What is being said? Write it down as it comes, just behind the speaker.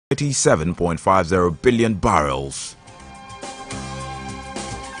37.50 billion barrels.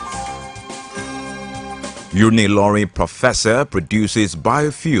 Unilorry professor produces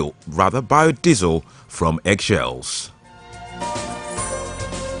biodiesel from eggshells.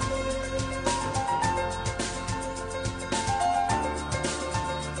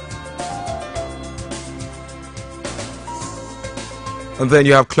 And then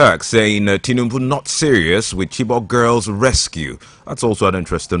you have clerks saying Tinubu not serious with Chibok girls rescue. That's also an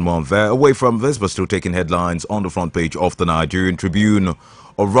interesting one there. Away from this, but still taking headlines on the front page of the Nigerian Tribune.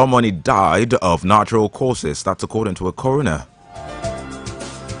 Oromoni died of natural causes. That's according to a coroner.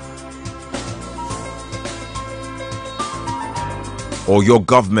 Or your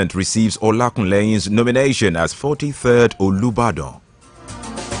government receives Olakunlehin's nomination as 43rd Olubadan.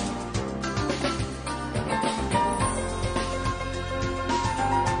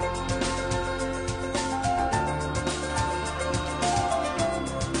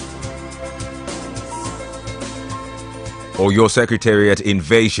 Or your secretariat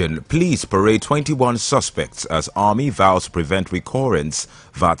invasion, police parade 21 suspects as army vows to prevent recurrence.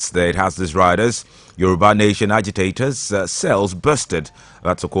 That's there. It has these riders. Yoruba Nation agitators, cells busted.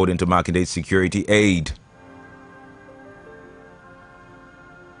 That's according to Makinde's security aide.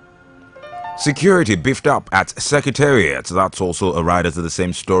 Security beefed up at secretariat. That's also a rider to the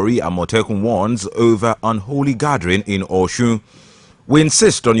same story. Amotekun warns over unholy gathering in Oshun. We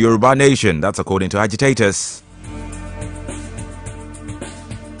insist on Yoruba Nation. That's according to agitators.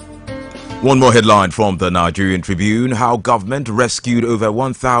 One more headline from the Nigerian Tribune. How government rescued over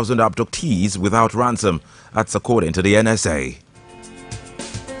 1,000 abductees without ransom. That's according to the NSA.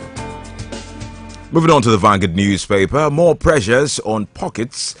 Moving on to the Vanguard newspaper. More pressures on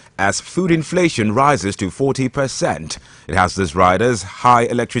pockets as food inflation rises to 40%. It has this riders high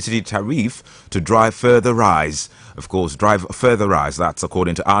electricity tariff to drive further rise. Of course, drive further rise. That's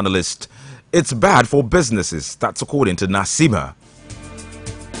according to analysts. It's bad for businesses. That's according to Nasima.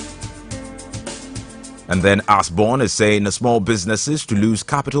 And then Asborn is saying small businesses to lose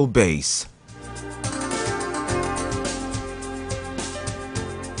capital base.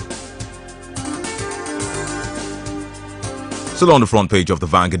 Still on the front page of the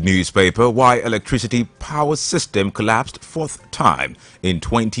Vanguard newspaper, why electricity power system collapsed fourth time in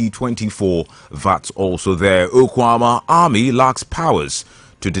 2024. That's also there. Okwama Army lacks powers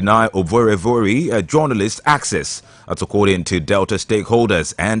to deny Ovorevori a journalist access. That's according to Delta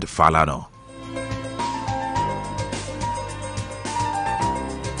stakeholders and Falana.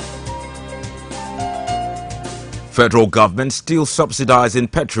 Federal government still subsidizing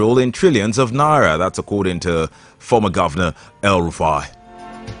petrol in trillions of naira. That's according to former Governor El Rufai.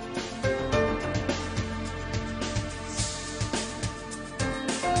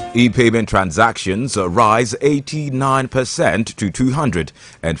 E-payment transactions rise 89% to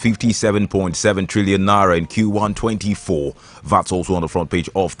 257.7 trillion naira in Q1 24. That's also on the front page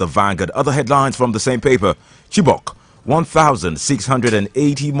of the Vanguard. Other headlines from the same paper. Chibok.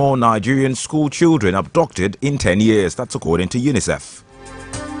 1,680 more Nigerian school children abducted in 10 years. That's according to UNICEF.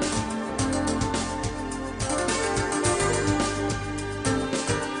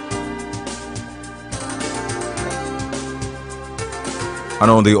 And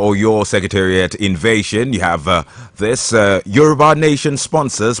on the Oyo Secretariat invasion, you have this Yoruba Nation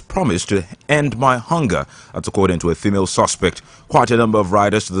sponsors promise to end my hunger. That's according to a female suspect. Quite a number of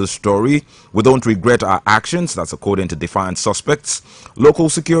riders to the story. We don't regret our actions. That's according to defiant suspects. Local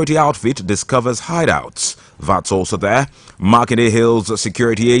security outfit discovers hideouts. That's also there. Makinde Hills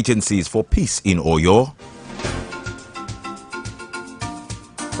security agencies for peace in Oyo.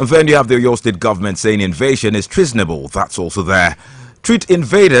 And then you have the Oyo State government saying invasion is treasonable. That's also there. Treat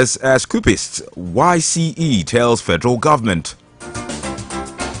invaders as coupists. YCE tells federal government.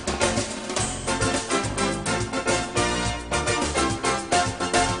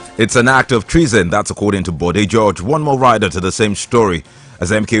 It's an act of treason. That's according to Bode George. One more rider to the same story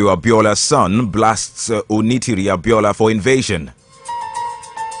as MKO Abiola's son blasts Onitiri Abiola for invasion.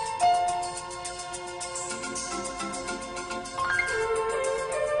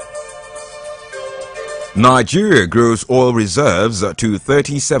 Nigeria grows oil reserves to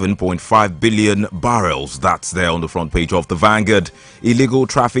 37.5 billion barrels. That's there on the front page of the Vanguard. Illegal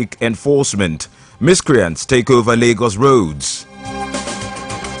traffic enforcement. Miscreants take over Lagos roads.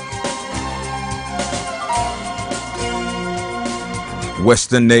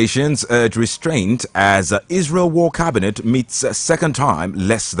 Western nations urge restraint as Israel war cabinet meets a second time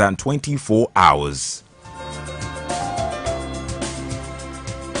less than 24 hours.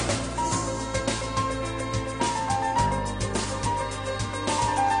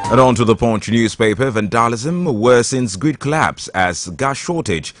 And on to the Punch newspaper. Vandalism worsens grid collapse as gas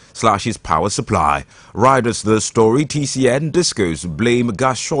shortage slashes power supply. Riders the story. TCN discos blame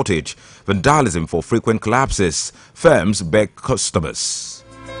gas shortage. Vandalism for frequent collapses. Firms beg customers.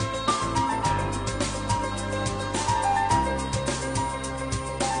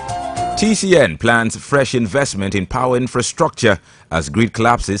 TCN plans fresh investment in power infrastructure as grid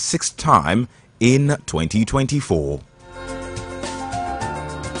collapses sixth time in 2024.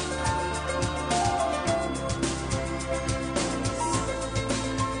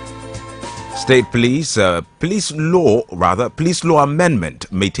 State police law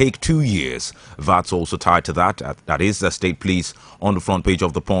amendment may take 2 years. That's also tied to that. That is the state police on the front page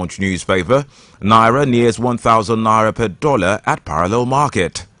of the Punch newspaper. Naira nears 1,000 naira per dollar at parallel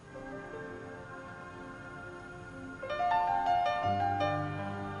market.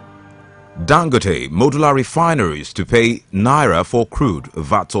 Dangote modular refineries to pay naira for crude.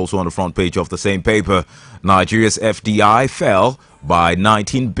 That's also on the front page of the same paper. Nigeria's FDI fell by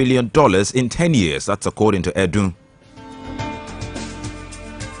 $19 billion in 10 years. That's according to Edu.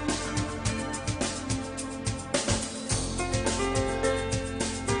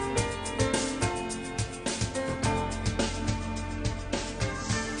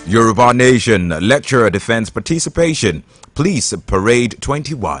 Yoruba Nation lecturer defends participation. Police parade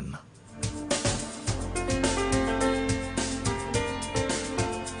 21.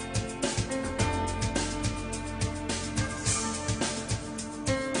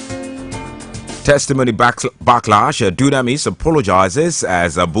 Testimony backlash. Dunamis apologizes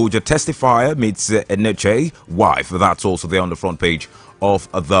as Abuja testifier meets Eneche wife. That's also there on the front page of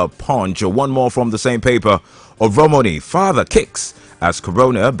the Punch. One more from the same paper. Oromoni father kicks as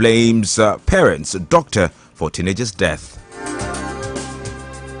coroner blames parents doctor for teenager's death.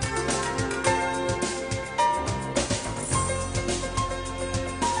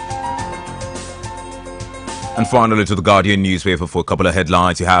 And finally to the Guardian newspaper for a couple of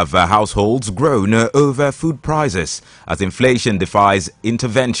headlines. You have households groan over food prices as inflation defies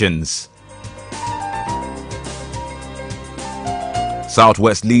interventions.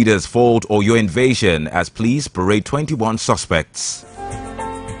 Southwest leaders fault Oyo invasion as police parade 21 suspects.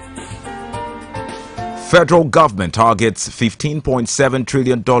 Federal government targets $15.7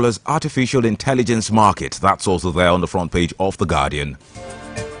 trillion artificial intelligence market. That's also there on the front page of the Guardian.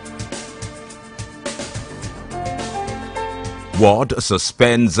 Ward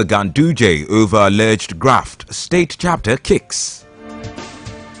suspends Ganduje over alleged graft. State chapter kicks.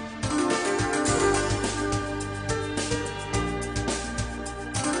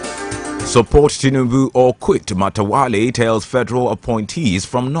 Support Tinubu or quit, Matawale tells federal appointees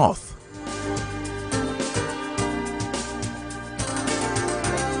from North.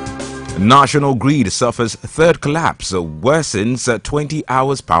 National grid suffers third collapse, worsens 20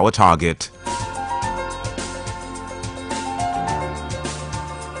 hours power target.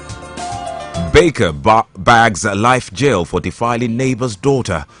 Baker bags life jail for defiling neighbor's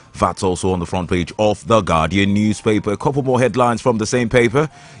daughter. That's also on the front page of the Guardian newspaper. A couple more headlines from the same paper.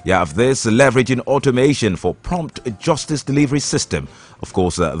 You have this: leveraging automation for prompt justice delivery system. Of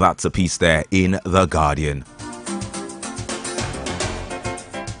course, that's a piece there in the Guardian.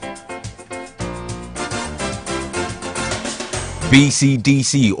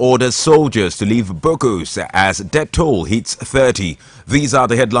 BCDC orders soldiers to leave Bokos as death toll hits 30. These are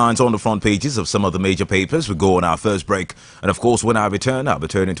the headlines on the front pages of some of the major papers. We go on our first break. And of course, when I return, I'll be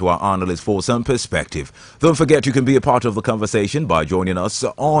turning to our analyst for some perspective. Don't forget you can be a part of the conversation by joining us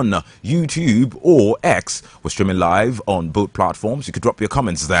on YouTube or X. We're streaming live on both platforms. You can drop your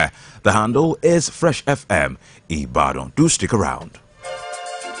comments there. The handle is Fresh FM Ibadan. Do stick around.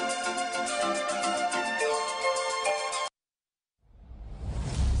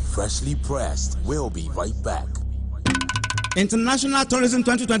 Freshly pressed. We'll be right back. International Tourism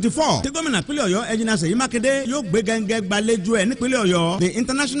 2024 tí gómìnà ìpínlẹ̀ Ọ̀yọ́ Ẹnjìnìà Ṣèyí Mákindé yóò gbé gẹ́gẹ́ gbàlejò ẹ̀ nípínlẹ̀ Ọ̀yọ́ the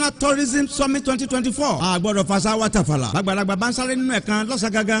International Tourism Summit 2024 àgbọ̀dọ̀ fasa wa tàfàlà lágbàlagbà bá ń sáré nínú ẹ̀kan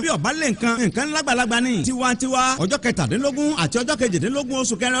lọ́sàgágá bí ọ̀bá lè nǹkan lágbàlagbà ní tiwantiwa ọjọ́ kẹtàdínlógún àti ọjọ́ kejìdínlógún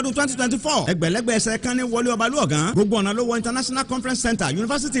oṣù kẹrin ọdún 2024 ẹgbẹ̀lẹ́gbẹ̀ ẹsẹ̀ kan ní wọlé ọbalú ọ̀gán gbogbo ọ̀nà ló wọ International Conference Center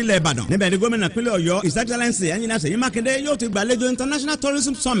University ilẹ̀ Ìbàdàn níbẹ̀ ni gómìnà ìpínlẹ̀ Ọ̀yọ́ His Excellency Ẹnjìnìà Ṣèyí Mákindé yóò ti gbàlejò International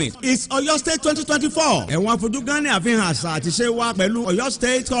Tourism Summit It's Ọ̀yọ́ State 2024 ẹ̀wọ̀n afojú gan ní àfihàn àṣà àti ṣe wa pẹ̀lú Ọ̀yọ́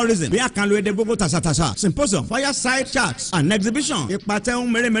State Tourism bí àkànlò èdè gbogbo tàṣàtàṣà symposium fireside chats and exhibition ìpàtẹ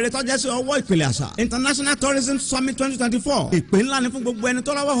ohun mèremère tọ́jú sí ọwọ́ ìpìlẹ̀ àṣà International Tourism Summit 2024 ìpè ńlá ni fún gbogbo ẹni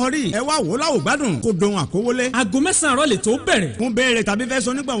tó lọ́wọ́ họrí ẹ wá wò láwò gbádùn kó dohun àkówólé. aago 9 àárọ̀ lè tó bẹ̀rẹ̀. fún béèrè tàbí fẹ́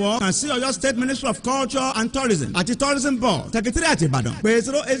sọ nígbàwọ́ kàn sí Ọ̀yọ́ State Ministry of Culture and Tourism àti Tourism Board Secretariat Ìbàdàn pé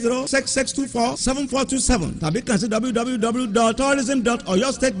 08066247427 tàbí kàn sí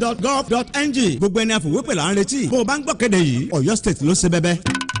www.tourism.oyostate.gov.ng gbogbo ẹni àfọwọ́pẹ̀ là ń retí bó o bá ń gbọ́ kéde yìí Ọ̀yọ́ State ló ṣe bẹ́bẹ́.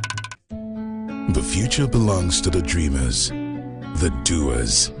 The future belongs to the dreamers, the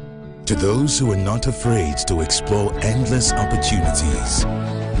doers, to those who are not afraid to explore endless opportunities.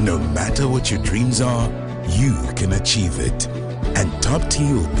 No matter what your dreams are, you can achieve it. And Top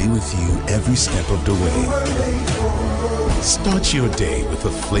Tea will be with you every step of the way. Start your day with a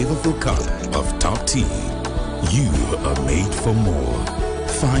flavorful cup of Top Tea. You are made for more.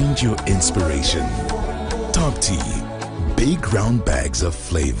 Find your inspiration. Top Tea, big round bags of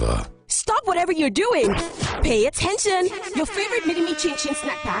flavor. Stop whatever you're doing. Pay attention. Your favorite Mini-Me Chin Chin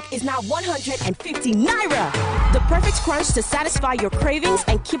snack pack is now 150 Naira. The perfect crunch to satisfy your cravings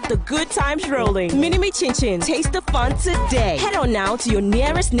and keep the good times rolling. Mini-Me Chin Chin. Taste the fun today. Head on now to your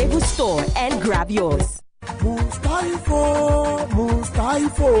nearest neighborhood store and grab yours. Mustaifo,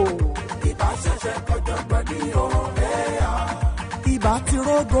 Mustaifo. Ibà ti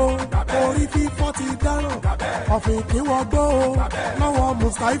rógo, orí fífọ́ ti dáràn, ọ̀fìn kí wọ́n gbó o, lọ́wọ́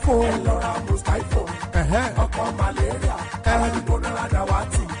Mustaifo. Ẹ lọ ra Mustaifo, ọkọ̀ malaria, àdìgbò náírà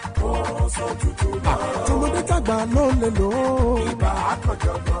dàwátì, ó sọ tútù náà. Tọmọdé tàgbà ló lè lò ó. Ibà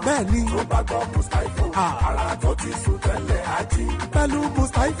àkànjọ̀gbọ́n, bẹ́ẹ̀ ni tó bá gbọ́ Mustaifo, ara tó ti sùn tẹ́lẹ̀ ají. Pẹ̀lú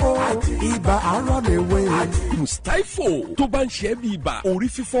Mustaifo, ibà arọ lè wé. Mustaifo tó bá ń ṣe é bí ibà, orí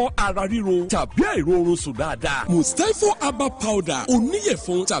fífọ́, ara ríro tàbí àìróorun sùn dáadáa. Mustaifo herbal powder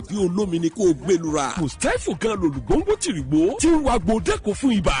oníyẹ̀fun tàbí olómi ni kó o gbẹlura. Mustaifo gan lòlùgbòǹgbò tìrìgbò tí ń wa gbòdẹ́kọ̀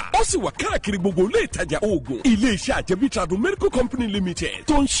fún ibà. Ó sì wà káàkiri gbogbo ilé ìtajà oògùn. Ilé-iṣẹ́ àjẹbí Tradu Medical Company Limited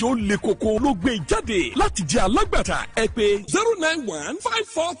tó ń ṣe ó le koko ló gbé jáde láti jẹ́ alágbàtà. Ẹ pè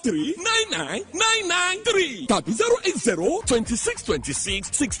 091-543-99993 tàbí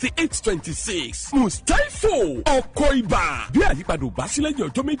 080-2626-6826. Mustaifo ọkọ̀ ibà. Bí àyípadà ò bá sí lẹ́yìn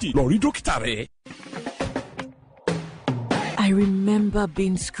ọjọ́ méjì, lọ rí dókítà rẹ̀. I remember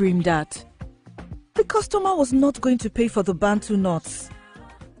being screamed at. The customer was not going to pay for the bantu nuts.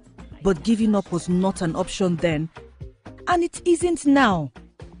 But giving up was not an option then. And it isn't now.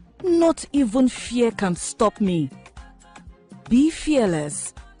 Not even fear can stop me. Be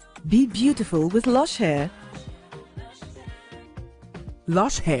fearless. Be beautiful with Lush Hair.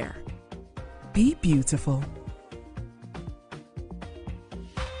 Lush Hair. Be beautiful.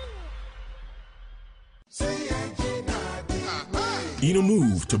 In a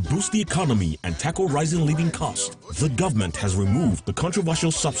move to boost the economy and tackle rising living costs, the government has removed the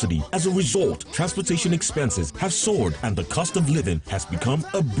controversial subsidy. As a result, transportation expenses have soared and the cost of living has become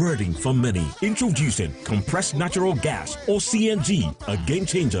a burden for many. Introducing compressed natural gas or CNG, a game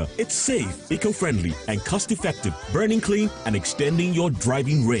changer. It's safe, eco-friendly and cost-effective, burning clean and extending your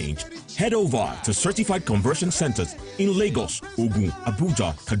driving range. Head over to certified conversion centers in Lagos, Ogun,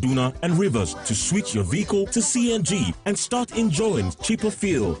 Abuja, Kaduna and Rivers to switch your vehicle to CNG and start enjoying cheaper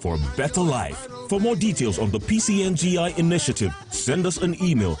fuel for a better life. For more details on the PCNGI initiative, send us an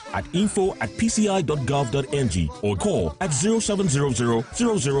email at info@pci.gov.ng or call at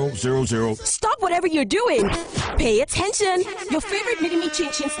 0700-0000. Stop whatever you're doing. Pay attention. Your favorite Mini-Me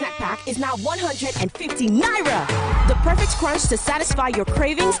Chin Chin snack pack is now 150 Naira. The perfect crunch to satisfy your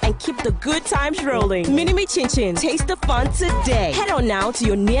cravings and keep the good times rolling. Mini-Me Chin Chin. Taste the fun today. Head on now to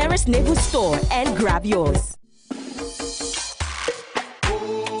your nearest neighborhood store and grab yours.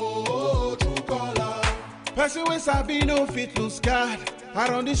 Person wey sabi no fit lose guard. I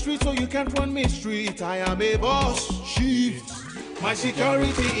run the street so you can't run me street. I am a boss. Shit. My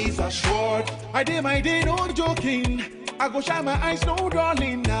security is assured. I did my day, no joking. I go shine my eyes, no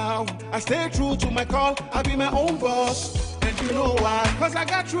darling now. I stay true to my call. I be my own boss. And you know why? Cause I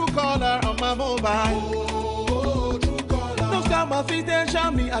got true caller on my mobile. Oh, true caller. No scam fit and show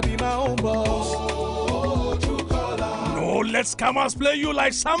me. I be my own boss. No, let's scammers play you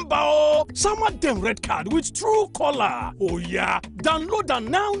like Samba. Some of them red card with true caller. Oh yeah, download them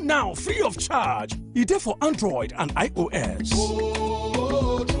now, free of charge. It's for Android and iOS.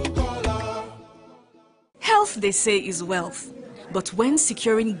 Health, they say, is wealth. But when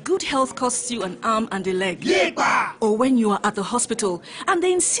securing good health costs you an arm and a leg, or when you are at the hospital and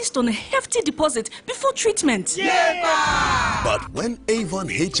they insist on a hefty deposit before treatment, But when Avon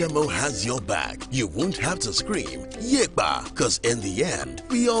HMO has your back, you won't have to scream. Yepa, because in the end,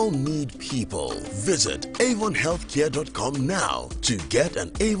 we all need people. Visit avonhealthcare.com now to get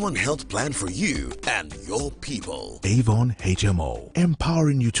an Avon Health plan for you and your people. Avon HMO,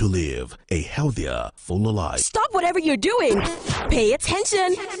 empowering you to live a healthier, fuller life. Stop whatever you're doing. Pay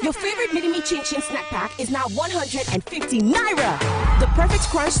attention. Your favorite mini chin chin snack pack is now 150 naira. The perfect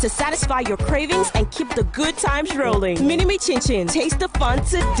crunch to satisfy your cravings and keep the good times rolling. Mini chin chin. Taste the fun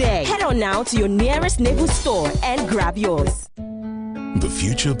today. Head on now to your nearest neighborhood store and grab yours. The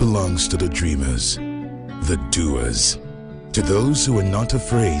future belongs to the dreamers, the doers, to those who are not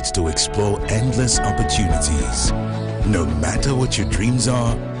afraid to explore endless opportunities. No matter what your dreams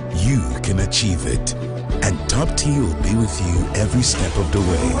are, you can achieve it. And Top Tea will be with you every step of the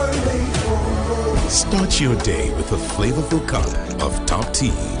way. Start your day with a flavorful cup of Top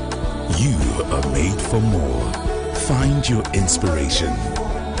Tea. You are made for more. Find your inspiration.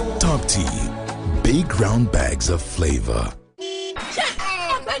 Top Tea, big round bags of flavor.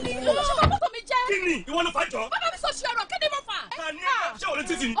 Kíni ìwọ ló fà jọ. Bàbá mi sọ ṣe ọ̀rọ̀ kéde mo fà. Ṣé o lè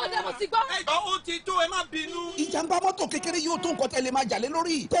títì? Ọ̀dẹ̀ mo ti gbọ́. Ẹ̀gbọ́n ó ti tó ẹ má bínú. Ìjàmbá mọ́tò kékeré yóò tó nǹkan tẹ́lẹ̀ máa jàlé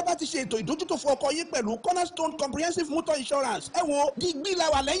lórí. Tẹ́ bá ti ṣe ètò ìdójútó fún ọkọ̀ yín pẹ̀lú Cornerstone Comprehensive Motor Insurance. Ẹ wo digbí la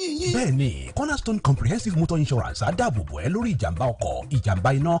wà lẹ́yìn yín. Bẹ́ẹ̀ni, Cornerstone Comprehensive Motor Insurance á dáàbò bò ẹ́ lórí ìjàmbá ọkọ̀,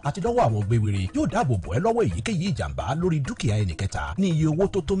 ìjàmbá iná àti lọ́wọ́ àwọn gbéwèrè. Yóò dáàbò bò ẹ́ lọ́wọ́ èyíkéyìí ìjàmbá lórí dúkìá ẹnìkẹta ní iye owó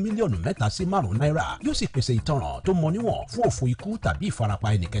tó tó mílíọ̀nù 3 sí 5 náírà. Yóò sì pèsè ìtanràn tó mọ níwọ̀n fún òfò ikú tàbí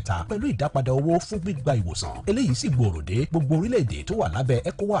ìfarapa ẹnìkẹta pẹ̀lú ìdápadà owó fún gbígba ìwòsàn. Eléyìí sì gbòòrò dé gbogbo orílẹ̀-èdè tó wà lábẹ́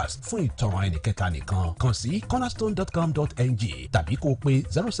ECOWAS fún ìtanràn ẹnìkẹta nìkan. Kàn sí cornerstone.com.ng tàbí kó o pe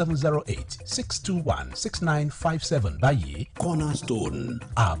 0708-621-6957 báyìí. Cornerstone,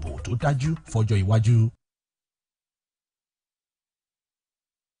 ààbò tó dájú fọjọ́ iwájú.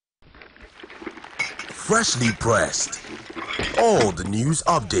 Freshly pressed. All the news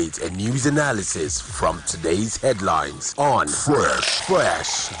updates and news analysis from today's headlines on Fresh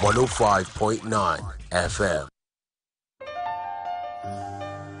 105.9 FM.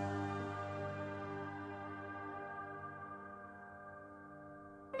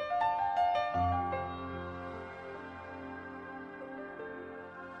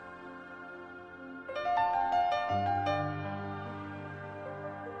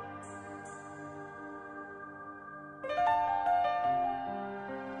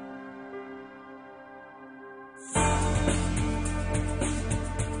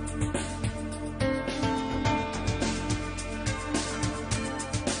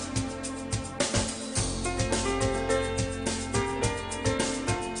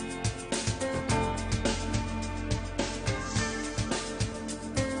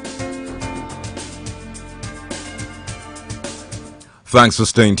 Thanks for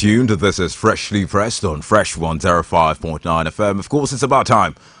staying tuned. This is Freshly Pressed on Fresh 105.9 FM. Of course, it's about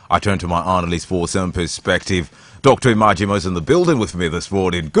time I turn to my analyst for some perspective. Dr. Imajimo is in the building with me this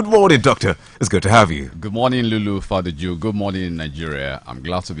morning. Good morning, Doctor. It's good to have you. Good morning, Lulu, Fadoju. Good morning, Nigeria. I'm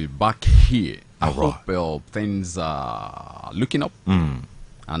glad to be back here. I hope things are looking up and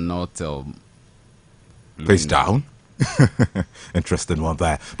not face down. Interesting one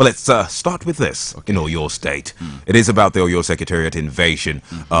there. But let's start with this. Okay. In Oyo State, it is about the Oyo Secretariat invasion.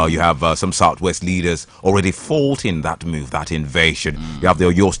 You have some Southwest leaders already faulting that move, that invasion. You have the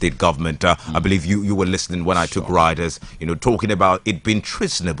Oyo State government. I believe you were listening when I took riders, talking about it being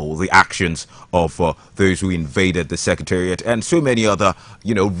treasonable, the actions of those who invaded the Secretariat and so many other,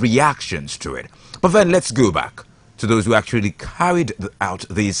 reactions to it. But then let's go back to those who actually carried out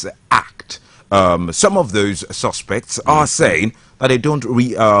this act. Some of those suspects are saying that they don't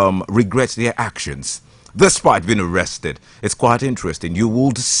regret their actions despite being arrested. It's quite interesting. You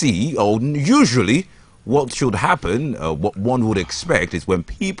would see, or usually what should happen, what one would expect is when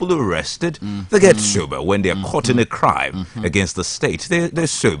people are arrested, they get sober. When they're caught in a crime against the state, they're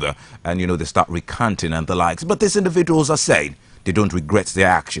sober and, they start recanting and the likes. But these individuals are saying they don't regret their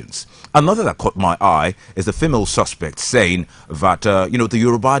actions. Another that caught my eye is the female suspect saying that, the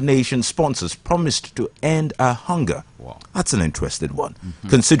Yoruba Nation sponsors promised to end hunger. Wow. That's an interesting one,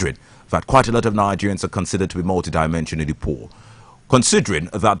 considering that quite a lot of Nigerians are considered to be multidimensionally poor. Considering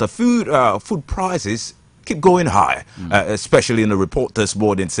that the food prices keep going high, especially in a report this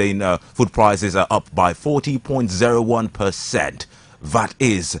morning saying food prices are up by 40.01%. That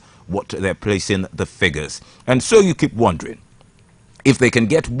is what they're placing the figures. And so you keep wondering, if they can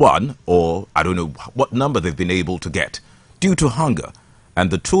get one, or I don't know what number they've been able to get, due to hunger,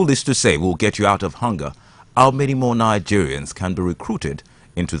 and the tool is to say we'll get you out of hunger, how many more Nigerians can be recruited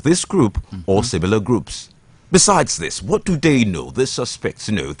into this group or similar groups? Besides this, what do they know, the suspects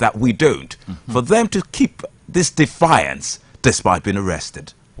know, that we don't, for them to keep this defiance despite being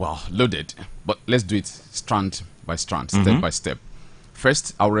arrested? Well, loaded, but let's do it strand by by strand, step by step.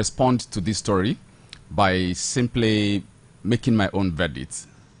 First, I'll respond to this story by simply making my own verdict.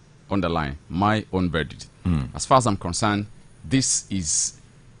 Underline, my own verdict. As far as I'm concerned, this is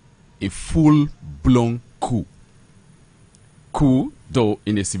a full-blown coup. Coup, though,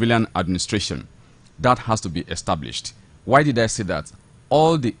 in a civilian administration. That has to be established. Why did I say that?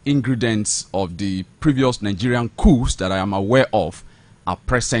 All the ingredients of the previous Nigerian coups that I am aware of are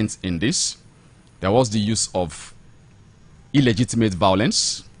present in this. There was the use of illegitimate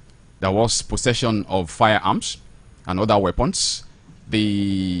violence. There was possession of firearms and other weapons.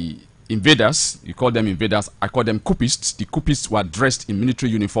 The invaders, you call them invaders, I call them coupists. The coupists were dressed in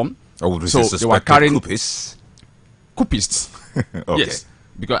military uniform. So they were carrying coupists. Okay. Yes,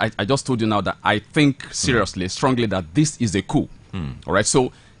 because I just told you now that I think seriously, strongly, that this is a coup. All right,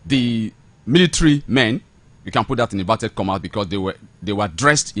 so the military men, you can put that in inverted commas, because they were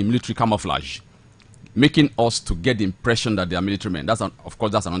dressed in military camouflage, making us to get the impression that they are military men. Of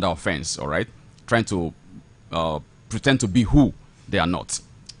course, that's another offense. All right, trying to pretend to be who they are not.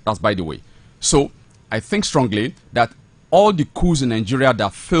 That's by the way. So I think strongly that all the coups in Nigeria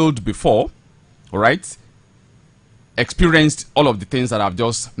that failed before, all right, experienced all of the things that I've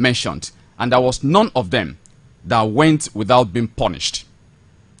just mentioned, and there was none of them that went without being punished.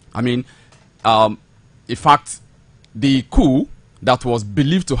 I mean, in fact, the coup that was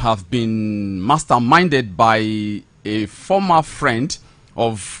believed to have been masterminded by a former friend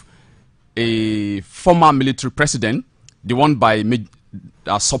of a former military president, the one by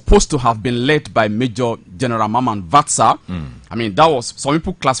supposed to have been led by Major General Maman Vatsa. I mean, that was, some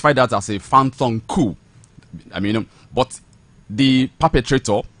people classify that as a phantom coup. I mean, but the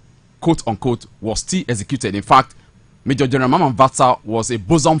perpetrator, quote unquote, was still executed. In fact, Major General Maman Vatsa was a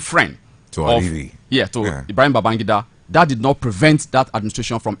bosom friend to Ibrahim Babangida. That did not prevent that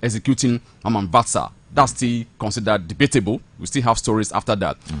administration from executing Maman Vatsa. That's still considered debatable. We still have stories after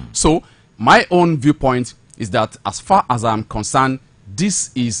that. So my own viewpoint is that, as far as I'm concerned,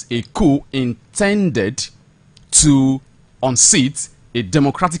 this is a coup intended to unseat a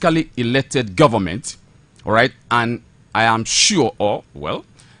democratically elected government. All right, and I am sure, or well,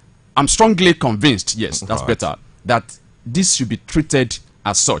 I'm strongly convinced, yes, that's better, that this should be treated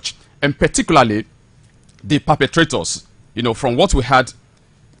as such. And particularly the perpetrators, you know, from what we had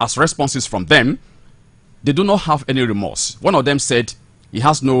as responses from them, they do not have any remorse. One of them said he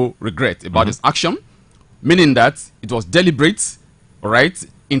has no regret about his action, meaning that it was deliberate, all right?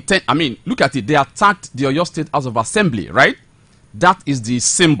 I mean, look at it. They attacked the Oyo State House of Assembly, right? That is the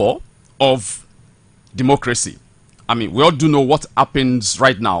symbol of democracy. I mean, we all do know what happens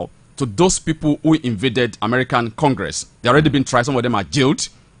right now to those people who invaded American Congress. They've already been tried. Some of them are jailed.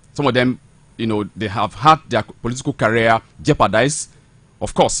 Some of them, you know, they have had their political career jeopardized.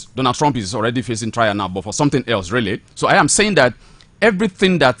 Of course, Donald Trump is already facing trial now, but for something else, really. So I am saying that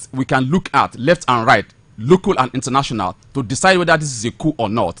everything that we can look at, left and right, local and international, to decide whether this is a coup or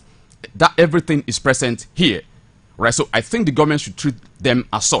not, that everything is present here, right? So I think the government should treat them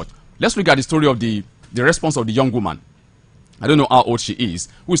as such. Let's look at the story of the response of the young woman. I don't know how old she is,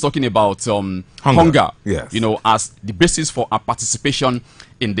 who is talking about hunger, yes, you know, as the basis for our participation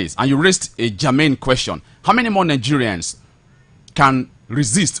in this. And you raised a germane question. How many more Nigerians can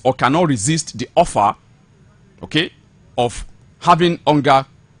resist or cannot resist the offer, okay, of having hunger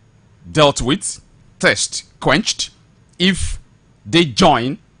dealt with, thirst quenched, if they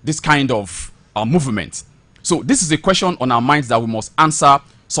join this kind of movement? So this is a question on our minds that we must answer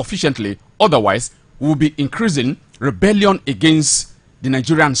sufficiently. Otherwise, we will be increasing rebellion against the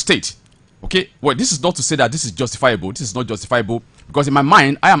Nigerian state. Okay, well, this is not to say that this is justifiable. This is not justifiable, because in my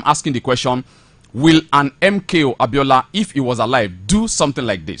mind, I am asking the question, will an MKO Abiola, if he was alive, do something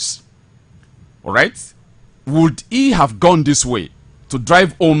like this? All right, would he have gone this way to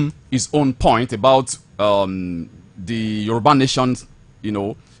drive home his own point about the Yoruba nation, you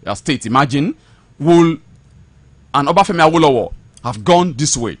know, state? Imagine, will an Obafemi Awolowo have gone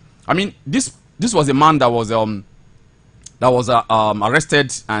this way? I mean, this was a man that was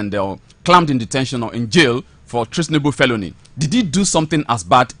arrested and clamped in detention or in jail for treasonable felony. Did he do something as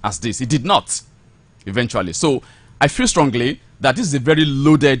bad as this? He did not, eventually. So I feel strongly that this is a very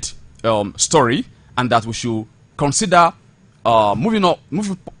loaded story, and that we should consider moving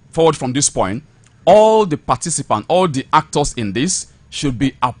forward from this point. All the participants, all the actors in this should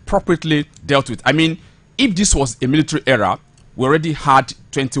be appropriately dealt with. I mean, if this was a military era, we already had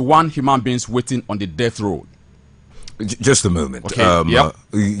 21 human beings waiting on the death row. Just a moment. Okay.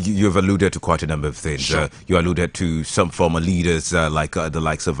 You've alluded to quite a number of things. Sure. You alluded to some former leaders like the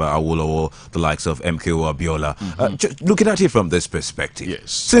likes of Awolowo, the likes of MKO Abiola. Just looking at it from this perspective,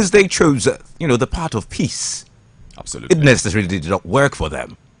 yes, since they chose, the path of peace, Absolutely. It necessarily did not work for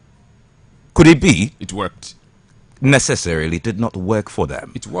them. Could it be? It worked. Necessarily did not work for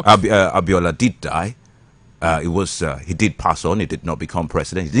them. It worked. Abiola did die. He did pass on. He did not become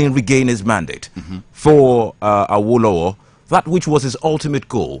president. He didn't regain his mandate. For Awolowo, that which was his ultimate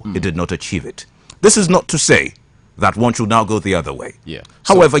goal, he did not achieve it. This is not to say that one should now go the other way. Yeah.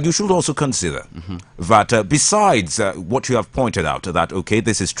 However, you should also consider that besides what you have pointed out, that, okay,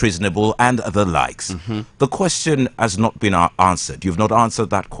 this is treasonable and the likes, the question has not been answered. You've not answered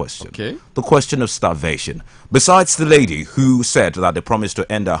that question. Okay. The question of starvation. Besides the lady who said that they promised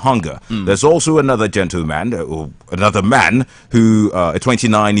to end her hunger, there's also another gentleman, or another man, who, a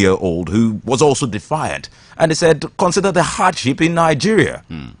 29-year-old, who was also defiant. And he said, consider the hardship in Nigeria.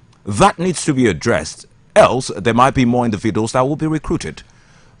 That needs to be addressed. Else, there might be more individuals that will be recruited.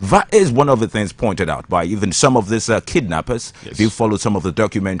 That is one of the things pointed out by even some of these kidnappers. Yes. If you follow some of the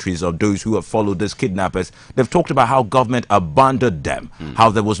documentaries of those who have followed these kidnappers, they've talked about how government abandoned them, how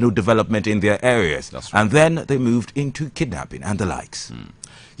there was no development in their areas. That's right. And then they moved into kidnapping and the likes.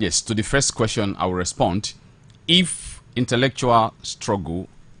 Yes, to the first question, I will respond. If intellectual struggle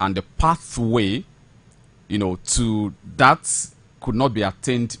and the pathway, to that could not be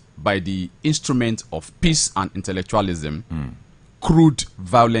attained by the instrument of peace and intellectualism, crude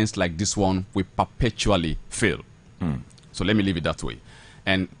violence like this one will perpetually fail. So let me leave it that way.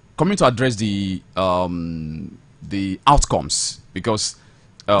 And coming to address the outcomes, because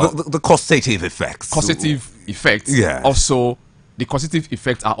the causative effects. Causative effects. Yeah. Also, the causative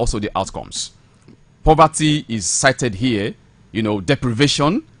effects are also the outcomes. Poverty is cited here.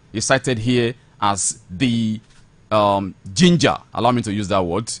 Deprivation is cited here as the ginger. Allow me to use that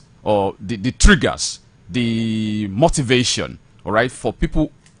word. Or the triggers, the motivation, all right, for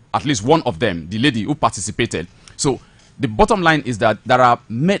people, at least one of them, the lady who participated. So the bottom line is that there are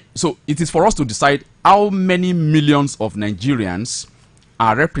so it is for us to decide how many millions of Nigerians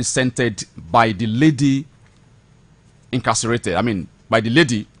are represented by the lady incarcerated. I mean, by the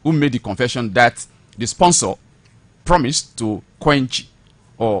lady who made the confession that the sponsor promised to quench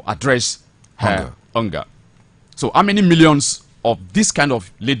or address her hunger. So how many millions of this kind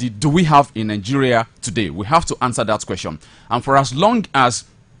of lady do we have in Nigeria today? We have to answer that question. And for as long as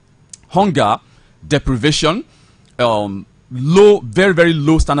hunger, deprivation, very, very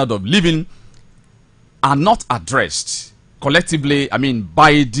low standard of living are not addressed collectively,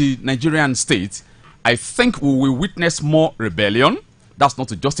 by the Nigerian state, I think we will witness more rebellion. That's not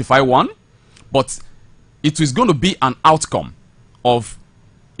to justify one, but it is going to be an outcome of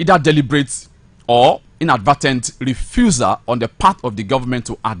either deliberate or inadvertent refusal on the part of the government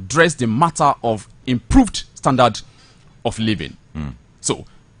to address the matter of improved standard of living. So,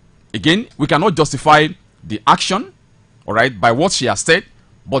 again, we cannot justify the action, all right, by what she has said,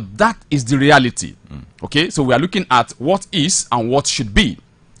 but that is the reality. Okay, so we are looking at what is and what should be.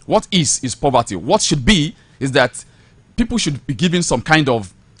 What is poverty. What should be is that people should be given some kind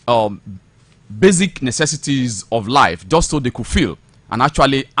of basic necessities of life just so they could feel and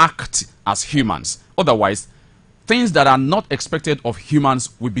actually act as humans. Otherwise, things that are not expected of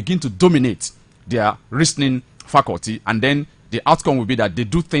humans will begin to dominate their reasoning faculty, and then the outcome will be that they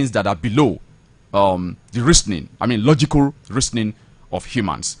do things that are below the reasoning, logical reasoning of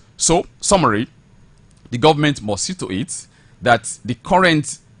humans. So, summary, the government must see to it that the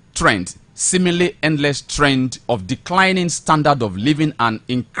current trend, seemingly endless trend of declining standard of living and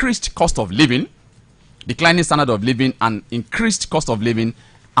increased cost of living, declining standard of living and increased cost of living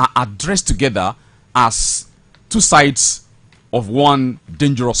are addressed together as two sides of one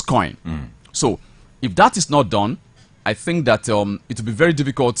dangerous coin. So, if that is not done, I think that it will be very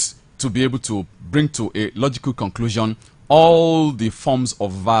difficult to be able to bring to a logical conclusion all the forms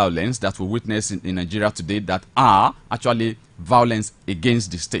of violence that we witness in Nigeria today that are actually violence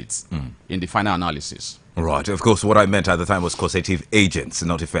against the states in the final analysis. Right. Of course, what I meant at the time was causative agents,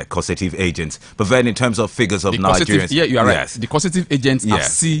 not effect, causative agents. But then in terms of figures of Nigerians... Yeah, you are right. The causative agents are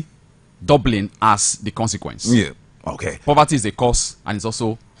C doubling as the consequence. Yeah. Okay. Poverty is the cause and it's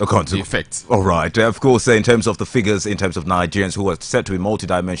also the effect. All right. Of course, in terms of the figures, in terms of Nigerians who are said to be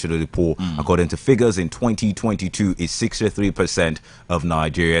multidimensionally poor, according to figures in 2022, is 63% of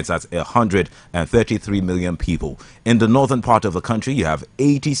Nigerians. That's 133 million people. In the northern part of the country, you have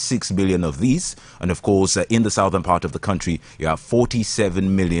 86 million of these. And of course, in the southern part of the country, you have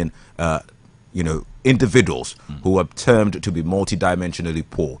 47 million individuals who are termed to be multidimensionally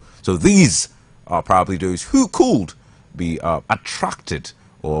poor. So these are probably those who could be attracted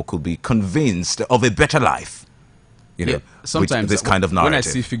or could be convinced of a better life. Sometimes this kind of narrative. When I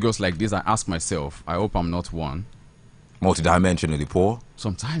see figures like this, I ask myself, I hope I'm not one. Multidimensionally poor?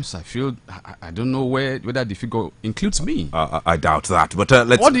 Sometimes I feel I don't know whether the figure includes me. I doubt that. But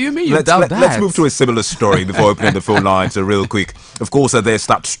let's. What do you mean you let's, doubt that? Let's move to a similar story before opening the phone lines real quick. Of course, there's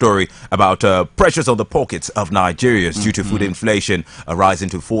that story about pressures on the pockets of Nigerians due to food inflation rising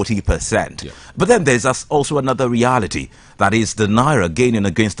to 40%. Yeah. But then there's also another reality. That is the Naira gaining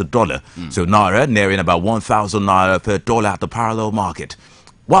against the dollar. So Naira nearing about 1,000 Naira per dollar at the parallel market.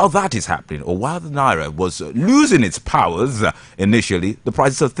 While that is happening, or while the Naira was losing its powers initially, the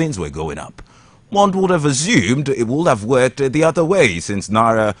prices of things were going up. One would have assumed it would have worked the other way, since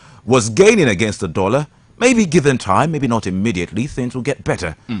Naira was gaining against the dollar. Maybe given time, maybe not immediately, things will get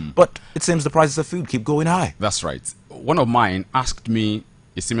better. But it seems the prices of food keep going high. That's right. One of mine asked me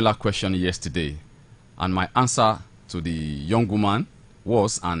a similar question yesterday, and my answer to the young woman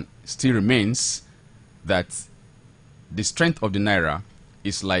was, and still remains, that the strength of the Naira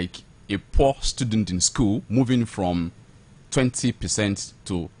is like a poor student in school moving from 20%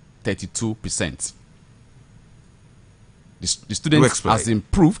 to 32%. The student has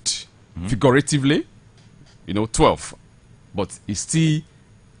improved figuratively, 12, but is still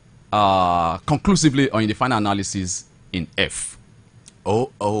conclusively, or in the final analysis, in F.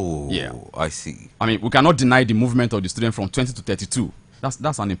 Yeah, I see. I mean, we cannot deny the movement of the student from 20 to 32.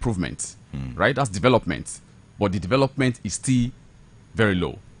 That's an improvement, right? That's development, but the development is still very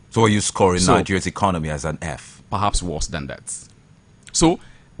low. So are you scoring Nigeria's economy as an F? Perhaps worse than that. So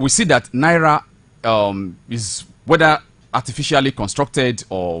we see that Naira is, whether artificially constructed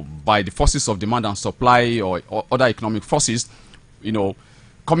or by the forces of demand and supply or other economic forces,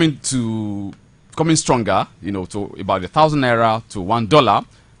 coming stronger, to about 1,000 Naira to $1.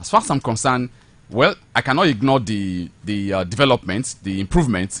 As far as I'm concerned, well, I cannot ignore the development, the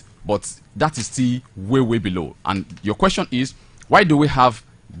improvement, but that is still way below. And your question is, why do we have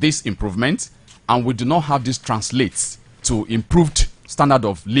this improvement and we do not have this translates to improved standard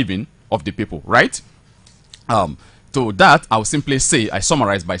of living of the people, right? To that, I will simply say, I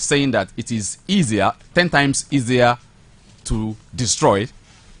summarize by saying that it is easier, 10 times easier to destroy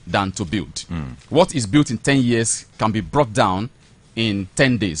than to build. What is built in 10 years can be brought down in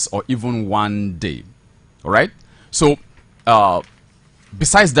 10 days or even 1 day, all right? So,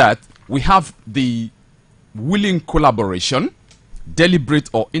 besides that, we have the willing collaboration, deliberate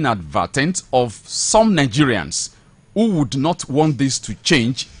or inadvertent, of some Nigerians who would not want this to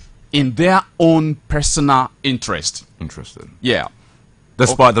change in their own personal interest. Interesting. Yeah.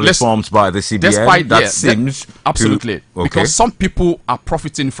 Despite the reforms by the CBN, seems absolutely. Because some people are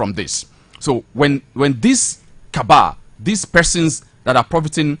profiting from this. So when this cabal, these persons that are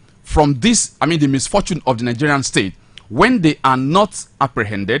profiting from this, the misfortune of the Nigerian state, when they are not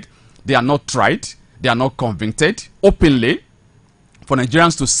apprehended, they are not tried, they are not convicted openly, for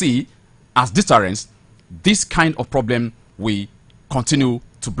Nigerians to see as deterrence, this kind of problem will continue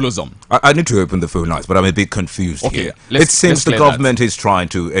to blossom. I need to open the phone lines, but I'm a bit confused here. It seems the government is trying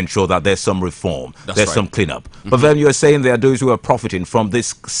to ensure that there's some reform, there's some cleanup. But then you're saying there are those who are profiting from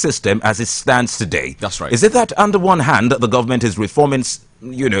this system as it stands today. That's right. Is it that, on the one hand, the government is reforming,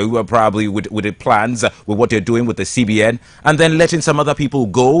 probably with the plans, with what they're doing with the CBN, and then letting some other people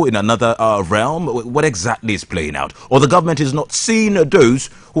go in another realm? What exactly is playing out? Or the government is not seeing those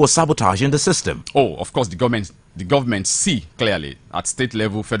who are sabotaging the system? Oh, of course, the government see clearly at state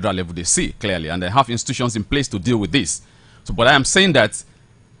level, federal level, they see clearly, and they have institutions in place to deal with this. So, but I am saying that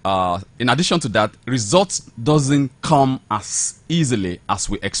in addition to that, results doesn't come as easily as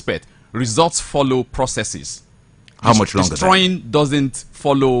we expect. Results follow processes. How much longer? Destroying doesn't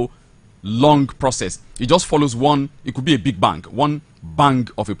follow long process. It just follows one. It could be a big bang, one bang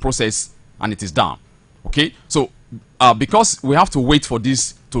of a process, and it is done. Okay, so because we have to wait for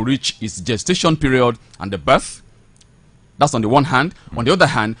this to reach its gestation period and the birth. That's on the one hand. On the other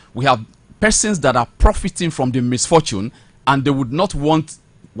hand, we have persons that are profiting from the misfortune, and they would not want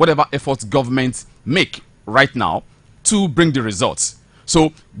whatever efforts government make right now to bring the results.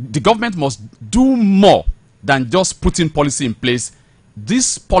 So the government must do more than just putting policy in place.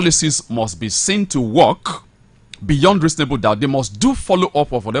 These policies must be seen to work beyond reasonable doubt. They must do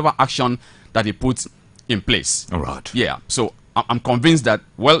follow-up of whatever action that they put in place. All right. Yeah. So I'm convinced that,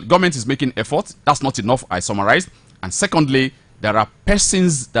 well, government is making efforts. That's not enough, I summarized. And secondly, there are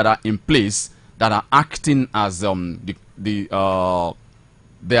persons that are in place that are acting as they are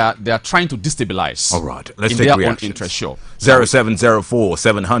trying to destabilize. All right, let's in take their reactions. Own interest. Sure. 0704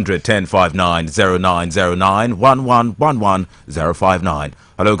 700 1059 0909 1111 059.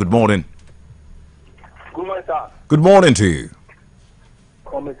 Hello, good morning. Good morning, sir. Good morning to you.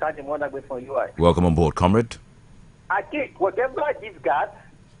 From UI. Welcome on board, comrade. I think whatever is got,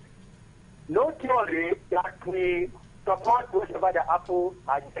 no theory that we support whoever the Apple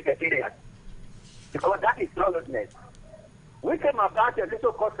as secretariat. Because that is lawlessness. We came about a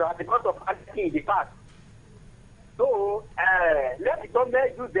little culture because of anarchy in the past. So let the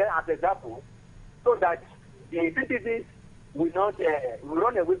government use them as example so that the citizens will not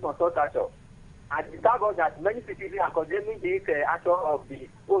run away from such action. And it thank God that many citizens are condemning this action of the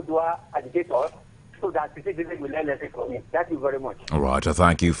Odua agitators so that citizens will learn lesson from it. Thank you very much. All right,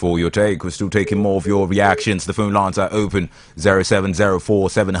 thank you for your take. We're still taking more of your reactions. The phone lines are open 0704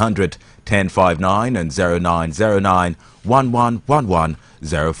 700 1059 and 0909 1111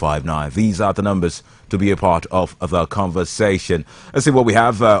 059. These are the numbers to be a part of the conversation. Let's see what we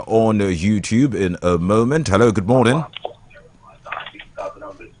have on YouTube in a moment. Hello, good morning.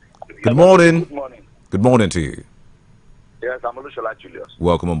 Good morning. Good morning. Good morning to you. Yes, I'm Olushola Julius.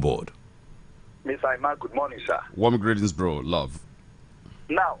 Welcome on board. Mr. Iman, good morning, sir. Warm greetings, bro. Love.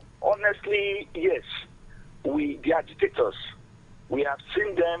 Now, honestly, yes, the agitators, we have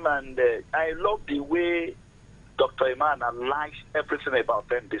seen them, and I love the way Dr. Iman analyzed everything about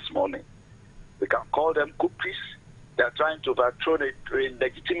them this morning. We can call them coupists. They are trying to overthrow a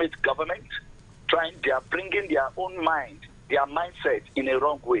legitimate government. They are bringing their own mind, their mindset in a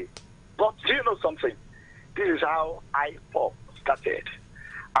wrong way. But do you know something? This is how IPOP started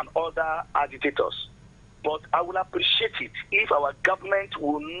and other agitators. But I will appreciate it if our government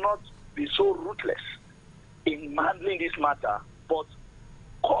will not be so ruthless in handling this matter, but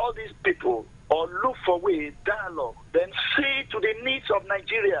call these people or look for way, dialogue, then see to the needs of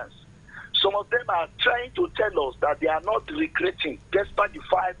Nigerians. Some of them are trying to tell us that they are not regretting, despite the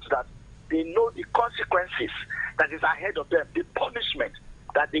fact that they know the consequences that is ahead of them, the punishment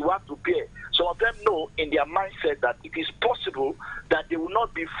that they will have to bear. Some of them know in their mindset that it is possible that they will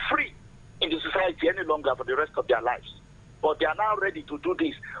not be free in the society any longer for the rest of their lives. But they are now ready to do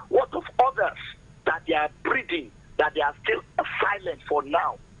this. What of others that they are breeding, that they are still silent for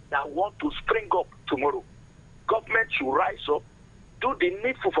now, that want to spring up tomorrow? Government should rise up, do the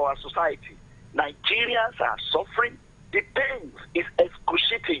needful for our society. Nigerians are suffering. The pain is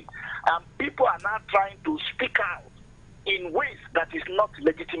excruciating. And people are now trying to speak out in ways that is not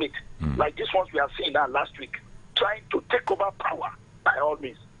legitimate, like this ones we have seen now last week, trying to take over power by all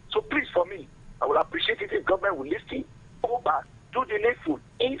means. So please, for me, I would appreciate it if government will listen, go back, do the needful,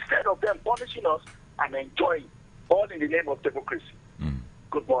 instead of them punishing us and enjoying, all in the name of democracy.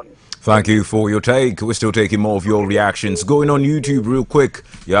 Good morning. Thank you for your take. We're still taking more of your reactions. Going on YouTube real quick,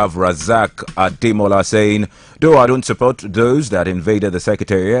 you have Razak Ademola saying, though I don't support those that invaded the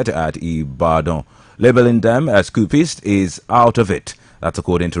secretariat at Ibadan, labeling them as coupists is out of it. That's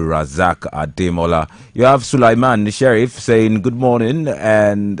according to Razak Ademola. You have Sulaiman the Sheriff saying good morning,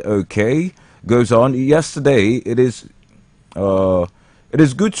 and okay, goes on. Yesterday, it is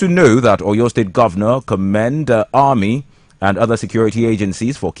good to know that Oyo State Governor commend Army and other security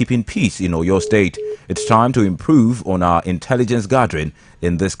agencies for keeping peace in Oyo State. It's time to improve on our intelligence gathering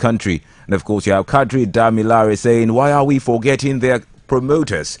in this country. And of course, you have Kadri Damilare saying, why are we forgetting their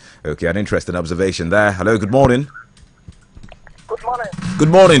promoters? Okay, an interesting observation there. Hello, good morning. Good morning. Good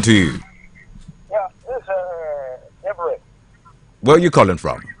morning to you. Yeah, this is Everett. Where are you calling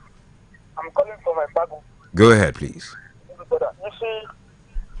from? I'm calling from my Bible. Go ahead, please. You see,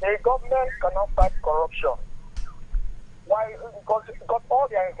 the government cannot fight corruption. Why? Because all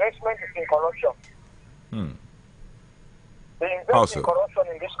their investment is in corruption. They invest in corruption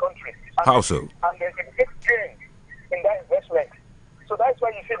in this country. How so? And there's a big gain in that investment. So that's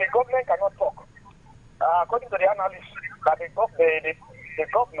why you see the government cannot talk. According to the analysts, that the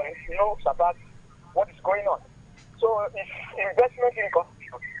government knows about what is going on. So it's investment in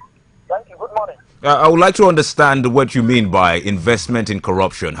corruption. Thank you. Good morning. I would like to understand what you mean by investment in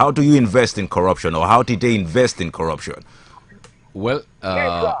corruption. How do you invest in corruption, or how did they invest in corruption? Well,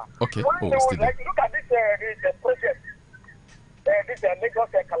 okay. Look at this project. This Lagos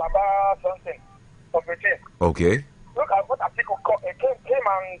Calabar something. Okay. Look at what article came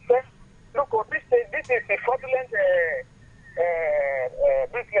and said, look, this is a fraudulent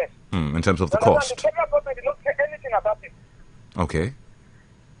business. In terms of the cost. The federal government did not say anything about it. Okay.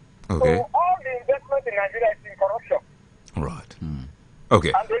 Okay. So all the investment in Nigeria is in corruption. Right.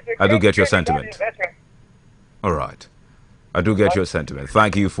 Okay. I do get your sentiment. All right. I do get your sentiment.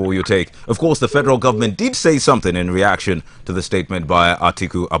 Thank you for your take. Of course, the federal government did say something in reaction to the statement by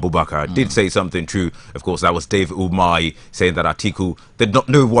Atiku Abubakar. Did say something true. Of course, that was Dave Umahi saying that Atiku did not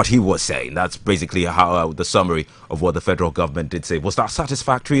know what he was saying. That's basically how the summary of what the federal government did say. Was that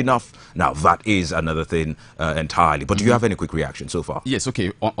satisfactory enough? Now, that is another thing entirely. But do you have any quick reaction so far? Yes,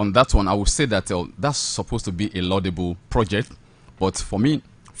 okay. On that one, I would say that that's supposed to be a laudable project. But for me,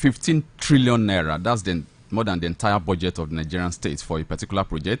 15 trillion naira, that's the more than the entire budget of the Nigerian state for a particular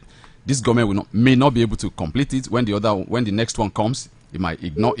project. This government may not be able to complete it. When the next one comes, it might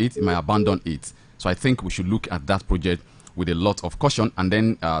ignore it, it might abandon it. So I think we should look at that project with a lot of caution. And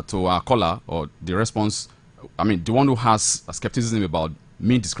then to our caller, or the response, I mean, the one who has a skepticism about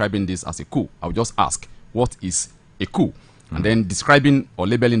me describing this as a coup, I would just ask, what is a coup? And then describing or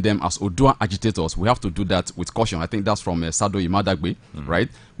labeling them as Odua agitators, we have to do that with caution. I think that's from Sado Imadagbe, right?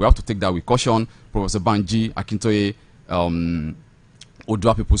 We have to take that with caution. Professor Banji, Akintoye,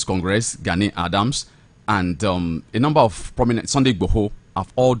 Odua People's Congress, Gani Adams, and a number of prominent, Sunday Igboho,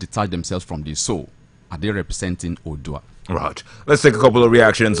 have all detached themselves from this. So, are they representing Odua? Right. Let's take a couple of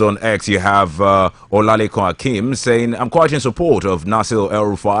reactions on X. You have Olaleko Akim saying, I'm quite in support of Nasir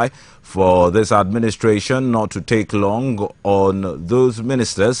El-Rufai for this administration not to take long on those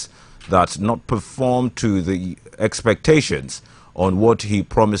ministers that not perform to the expectations on what he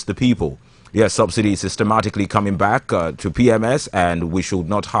promised the people. Yes, subsidy is systematically coming back to PMS, and we should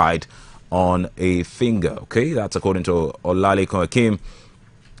not hide on a finger. Okay, that's according to Olaleko Akim.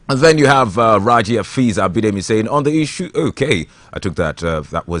 And then you have Raji Afiz Abidemi saying on the issue, okay, I took that,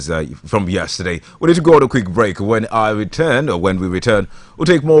 that was from yesterday. We need to go on a quick break. When we return, we'll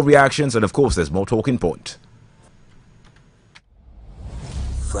take more reactions, and of course, there's more talking point.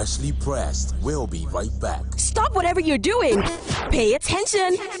 Freshly pressed. We'll be right back. Stop whatever you're doing. Pay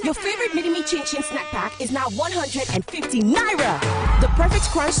attention. Your favorite Minimi Chin Chin snack pack is now 150 Naira. The perfect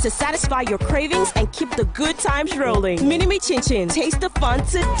crunch to satisfy your cravings and keep the good times rolling. Minimi Chin Chin. Taste the fun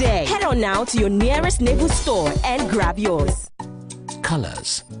today. Head on now to your nearest neighborhood store and grab yours.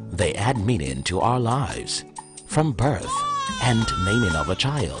 Colors. They add meaning to our lives. From birth and naming of a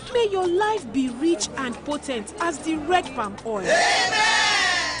child. May your life be rich and potent as the red palm oil. Amen.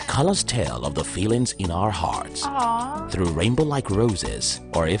 Colors tell of the feelings in our hearts. Aww. Through rainbow-like roses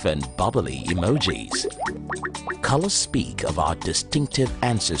or even bubbly emojis. Colors speak of our distinctive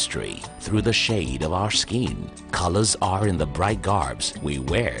ancestry through the shade of our skin. Colors are in the bright garbs we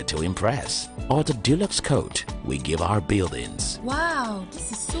wear to impress, or the deluxe coat we give our buildings. Wow,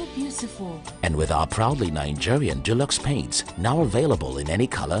 this is so beautiful. And with our proudly Nigerian deluxe paints now available in any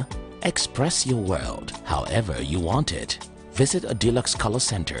color, express your world however you want it. Visit a Deluxe Color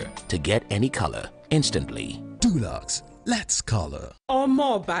Center to get any color instantly. Deluxe, let's color.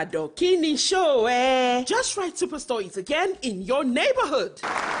 Omo Bado Kini Show, eh? Just Right Superstore is again in your neighborhood.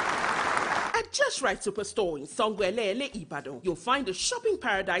 At Just Right Superstore in Songwele, Ibadan, you'll find a shopping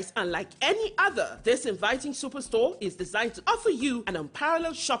paradise unlike any other. This inviting superstore is designed to offer you an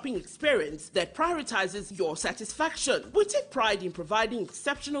unparalleled shopping experience that prioritizes your satisfaction. We take pride in providing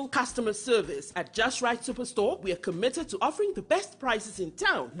exceptional customer service. At Just Right Superstore, we are committed to offering the best prices in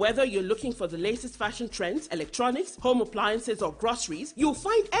town. Whether you're looking for the latest fashion trends, electronics, home appliances, or groceries, you'll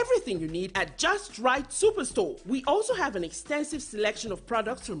find everything you need at Just Right Superstore. We also have an extensive selection of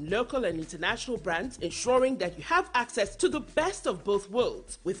products from local and international brands, ensuring that you have access to the best of both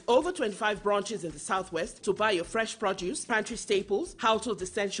worlds. With over 25 branches in the Southwest to buy your fresh produce, pantry staples, household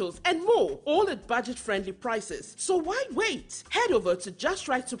essentials, and more, all at budget-friendly prices. So why wait? Head over to Just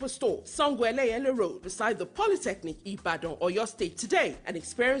Right Superstore, Songwele Ele Road, beside the Polytechnic, Ibadan, or your state today, and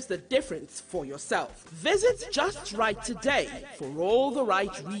experience the difference for yourself. Visit Just Right today for all the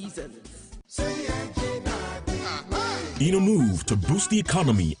right reasons. In a move to boost the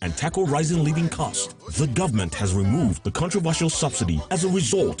economy and tackle rising living costs, the government has removed the controversial subsidy. As a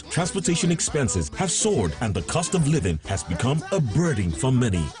result, transportation expenses have soared and the cost of living has become a burden for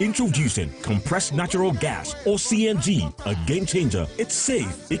many. Introducing compressed natural gas, or CNG, a game changer. It's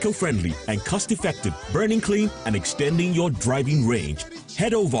safe, eco-friendly, and cost-effective, burning clean and extending your driving range.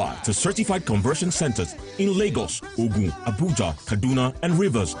 Head over to certified conversion centers in Lagos, Ogun, Abuja, Kaduna, and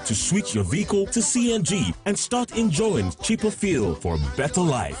Rivers to switch your vehicle to CNG and start enjoying cheaper fuel for a better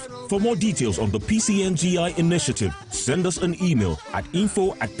life. For more details on the PCNGI initiative, send us an email at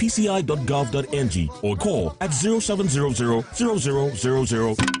info@pci.gov.ng or call at 0700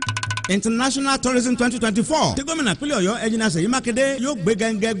 0000. International Tourism 2024 tí gómìnà ìpínlẹ̀ Ọ̀yọ́ Ẹnjìnìà Ṣèyí Mákindé yóò gbé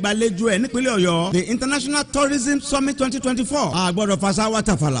gẹ́gẹ́ gbàlejò ẹ̀ nípínlẹ̀ Ọ̀yọ́ the International Tourism Summit 2024 àgbọ̀dọ̀ fasa wa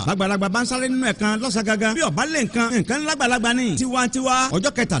tàfàlà lágbàlagbà bá ń sáré nínú ẹ̀kan lọ́sàgágá bí ọ̀bá lè nǹkan lágbàlagbà ní tiwantiwa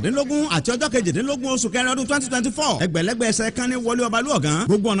ọjọ́ kẹtàdínlógún àti ọjọ́ kejìdínlógún oṣù kẹrin ọdún 2024 ẹgbẹ̀lẹ́gbẹ̀ ẹsẹ̀ kan ní wọlé ọba lúọ̀gán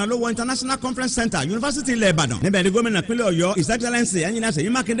gbogbo ọ̀nà ló wọ International Conference Center University ilẹ̀ Ìbàdàn níbẹ̀ ni gómìnà ìpínlẹ̀ Ọ̀yọ́ His Excellency Ẹnjìnìà Ṣèyí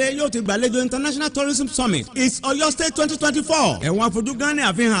Mákindé yóò ti gbàlejò International Tourism Summit It's Ọ̀yọ́ State 2024 ẹ̀wọ̀n àfojúgán ní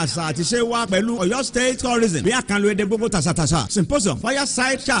àfihàn àṣà àti ṣe wa pẹ̀lú Ọ̀yọ́ State Tourism bí àkànlò èdè gbogbo tàṣàtàṣà symposium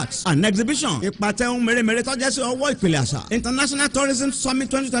fireside chats and exhibition ìpàtẹ ohun mèremère tọ́jú sí ọwọ́ ìpìlẹ̀ àṣà International Tourism Summit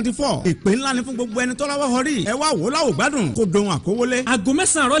 2024 ìpè ńlá ni fún gbogbo ẹni tó lọ́wọ́ họrí ẹ wá wò láwò gbádùn kó dohun àkówólé. aago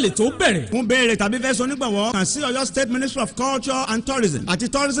 9 àárọ̀ lè tó bẹ̀rẹ̀. fún béèrè tàbí fẹ́ sọ nígbàwọ́ kàn sí Ọ̀yọ́ State Ministry of Culture and Tourism àti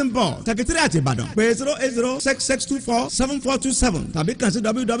Tourism Board Secretariat Ìbàdàn pé 08066247427 tàbí kàn sí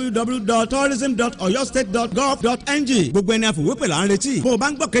www.tourism.oyostate.gov.ng gbogbo ẹni àfọwọ́pẹ̀ là ń retí bó o bá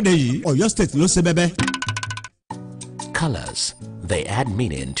ń gbọ́ kéde yìí Ọ̀yọ́ State ló ṣe bẹ́bẹ́. Colors, they add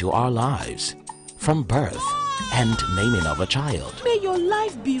meaning to our lives. From birth and naming of a child. May your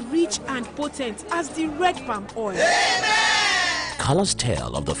life be rich and potent as the red palm oil. Colors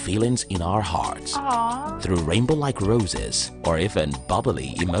tell of the feelings in our hearts. Aww. Through rainbow-like roses or even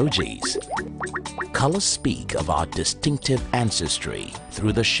bubbly emojis. Colors speak of our distinctive ancestry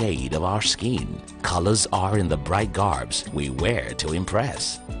through the shade of our skin. Colors are in the bright garbs we wear to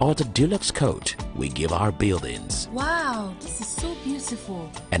impress, or the deluxe coat we give our buildings. Wow, this is so beautiful.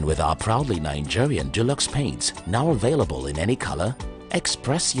 And with our proudly Nigerian deluxe paints now available in any color,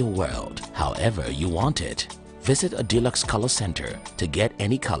 express your world however you want it. Visit a Deluxe Color Center to get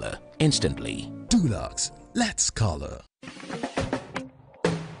any color instantly. Dulux, let's color.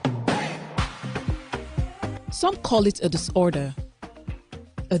 Some call it a disorder,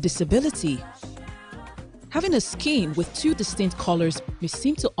 a disability. Having a skin with two distinct colors may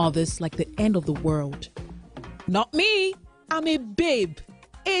seem to others like the end of the world. Not me. I'm a babe,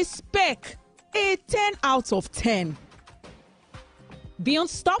 a speck, a 10 out of 10. Be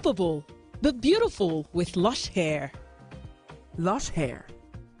unstoppable. Be beautiful with Lush Hair. Lush Hair.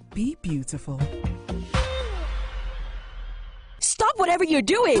 Be beautiful. Stop whatever you're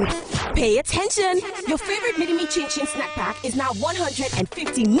doing. Pay attention. Your favorite mini-me chin-chin snack pack is now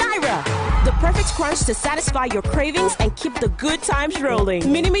 150 Naira. The perfect crunch to satisfy your cravings and keep the good times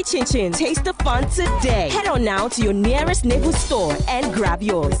rolling. Mini-me chin-chin. Taste the fun today. Head on now to your nearest neighborhood store and grab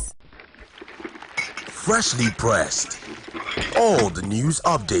yours. Freshly pressed. All the news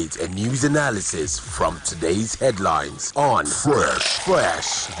updates and news analysis from today's headlines on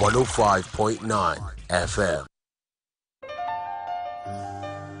Fresh 105.9 FM.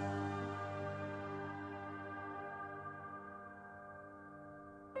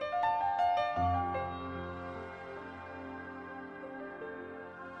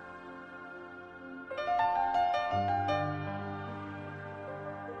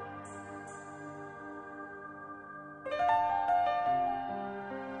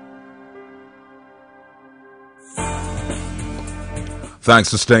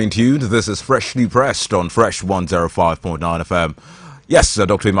 Thanks for staying tuned. This is Freshly Pressed on Fresh 105.9 FM. Yes,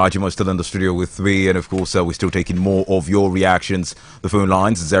 Dr. Imajimo is still in the studio with me, and of course, we're still taking more of your reactions. The phone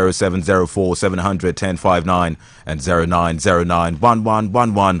lines 0704 700 1059 and 0909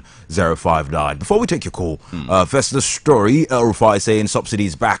 1111 059. Before we take your call, first the story, Rufai saying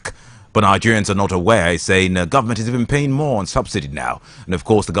subsidies back. But Nigerians are not aware, saying government is even paying more on subsidy now. And of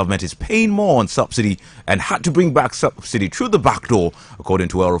course, the government is paying more on subsidy and had to bring back subsidy through the back door, according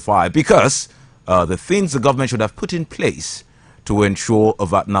to El-Rufai, because the things the government should have put in place to ensure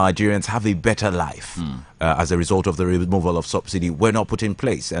that Nigerians have a better life as a result of the removal of subsidy were not put in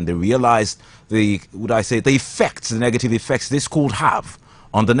place. And they realized the effects, the negative effects this could have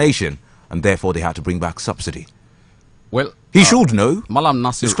on the nation. And therefore, they had to bring back subsidy. Well, he should know. Malam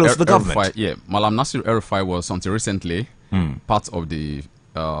Nasir it's close to the government. Malam Nasir El-Rufai was until recently part of the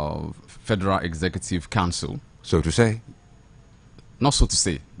Federal Executive Council. So to say? Not so to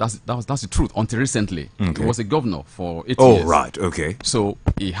say. That's the truth. Until recently, Okay. he was a governor for 8 Oh, years. right. Okay. So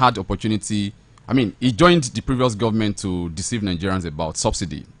he had opportunity. I mean, he joined the previous government to deceive Nigerians about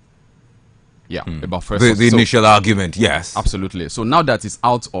subsidy. Yeah, about first. The initial argument, yes. Absolutely. So now that he's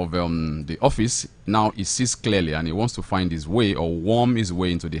out of the office, now he sees clearly and he wants to find his way or worm his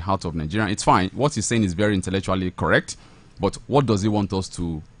way into the heart of Nigeria. It's fine. What he's saying is very intellectually correct. But what does he want us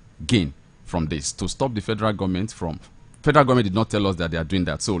to gain from this? To stop the federal government from... Federal government did not tell us that they are doing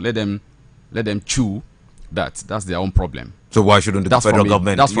that. So let them chew that. That's their own problem. So why shouldn't the federal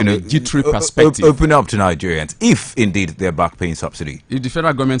government, that's from a jittery perspective. Open up to Nigerians if indeed they're back paying subsidy? If the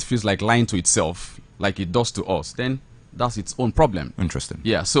federal government feels like lying to itself, like it does to us, then that's its own problem. Interesting.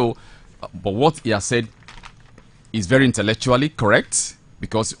 Yeah. So, but what he has said is very intellectually correct,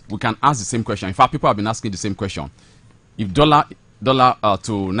 because we can ask the same question. In fact, people have been asking the same question. If dollar to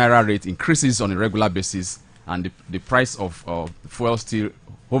naira rate increases on a regular basis, and the price of fuel still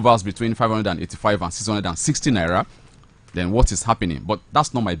hovers between 585 and 660 naira, then what is happening? But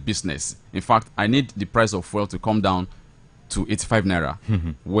that's not my business. In fact, I need the price of fuel to come down to 85 naira,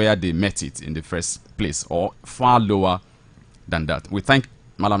 where they met it in the first place, or far lower than that. We thank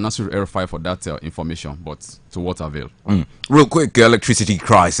Madam Nasir Erfai for that information, but to what avail? Real quick, electricity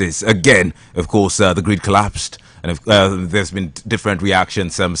crisis. Again, of course, the grid collapsed. And there's been different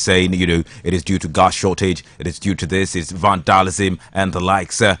reactions. Some saying, it is due to gas shortage. It is due to this. It's vandalism and the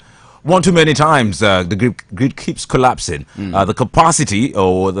likes. One too many times, the grid keeps collapsing. The capacity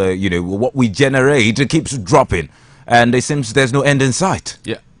or what we generate keeps dropping. And it seems there's no end in sight.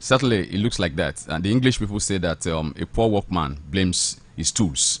 Yeah, certainly it looks like that. And the English people say that a poor workman blames his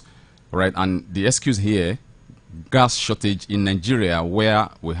tools. Right? And the excuse here, gas shortage in Nigeria, where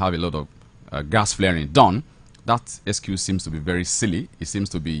we have a lot of gas flaring done, that excuse seems to be very silly. It seems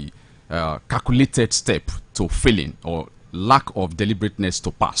to be a calculated step to failing or lack of deliberateness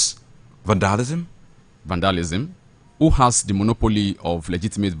to pass. Vandalism? Vandalism. Who has the monopoly of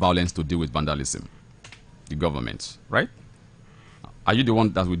legitimate violence to deal with vandalism? The government, right? Are you the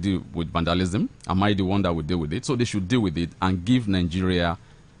one that will deal with vandalism? Am I the one that will deal with it? So they should deal with it and give Nigeria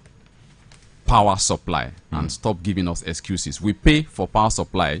power supply and stop giving us excuses. We pay for power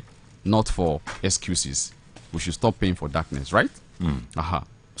supply, not for excuses. We should stop paying for darkness, right?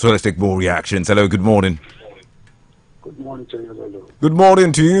 So let's take more reactions. Hello, good morning. Good morning to you, Lulu. Good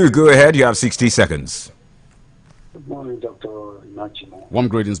morning to you. Go ahead. You have 60 seconds. Good morning, Dr. Imachimo. Warm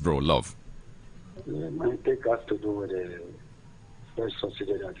greetings, bro. Love. My take has to do with the first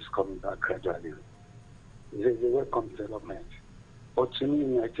subsidy that is coming back gradually. It's a welcome development. But to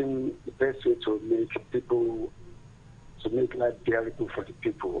me, I think the best way to make life bearable for the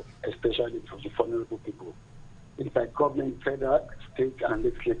people, especially for the vulnerable people, is by government, federal, state, and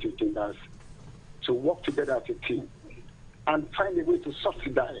legislative leaders to work together as a team and find a way to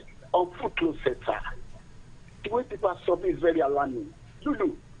subsidize on food clothes sector. The way people are suffering is very alarming.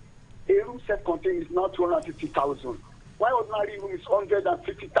 Lulu, a room self-contained is now 250,000. Why ordinary room is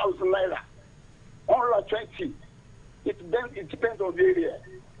 150,000 naira? 120. It depends on the area.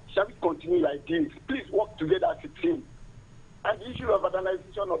 Shall we continue like this? Please work together as a team. And the issue of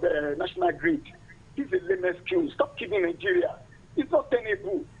modernization of the national grid is a lame excuse. Stop kidding Nigeria. It's not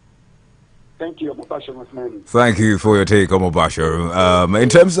tenable. Thank you, Omobasho. Thank you for your take, Omobasho. In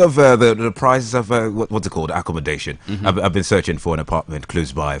terms of the prices of what's it called, accommodation, I've been searching for an apartment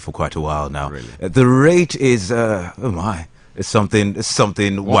close by for quite a while now. Really? The rate is it's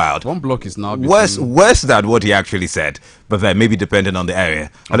something wild. One block is now worse than what he actually said, but then maybe depending on the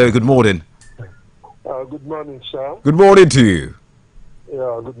area. Hello, good morning. Good morning, sir. Good morning to you.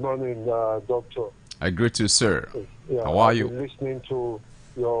 Yeah, good morning, doctor. I greet you, sir. Yeah, how are you? I've been listening to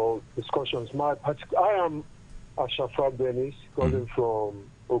your discussions. I am Ashafa Dennis, calling from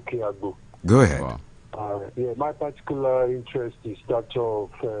Okeagbo. Go ahead. Wow. My particular interest is that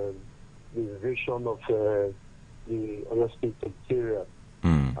of the vision of the Oyo State area.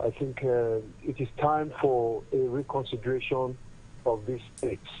 I think it is time for a reconsideration of these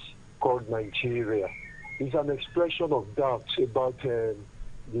states called Nigeria. It's an expression of doubt about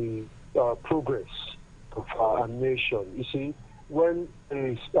the progress of our nation. You see, when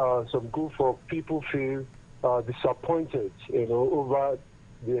some group of people feel disappointed, over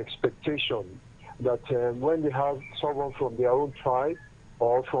the expectation that when they have someone from their own tribe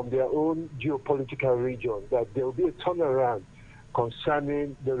or from their own geopolitical region, that there will be a turnaround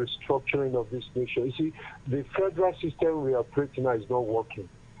concerning the restructuring of this nation. You see, the federal system we are operating now is not working.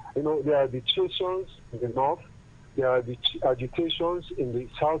 There are agitations in the north, there are agitations in the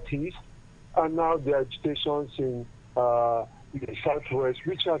southeast, and now there are agitations in the southwest,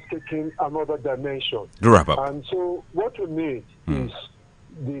 which has taken another dimension. To wrap up. And so what we need is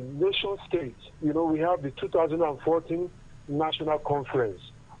the nation state. We have the 2014 National Conference.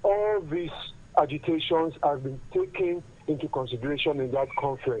 All these agitations have been taken into consideration in that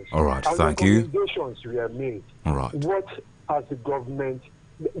conference. All right, and thank you. Recommendations were made. All right. What has the government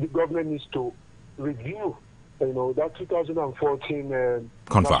needs to review, that 2014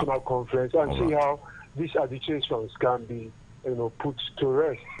 National Conference and see how these agitations can be, put to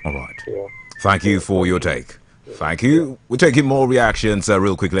rest. All right. Yeah. Thank you for your take. Thank you. We're taking more reactions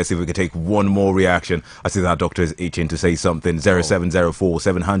real quick. Let's see if we can take one more reaction. I see that doctor is itching to say something. 0704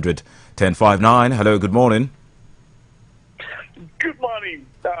 700 1059. Hello, good morning. Good morning,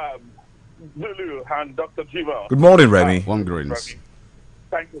 Lulu and Dr. Jiva. Good morning, Remy. One greetings.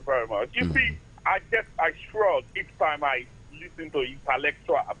 Thank you very much. You see, I shrug each time I listen to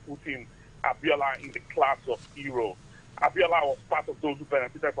intellectual putting Abiola in the class of hero. Abiola was part of those who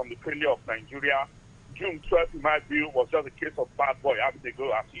benefited from the failure of Nigeria. June 12th, in my view, was just a case of bad boy having to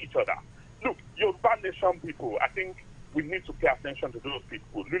go at each other. Look, Yoruba Nation people, I think we need to pay attention to those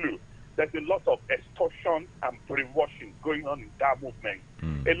people. Lulu, there's a lot of extortion and brainwashing going on in that movement.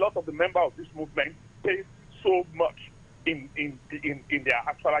 A lot of the members of this movement pay so much in their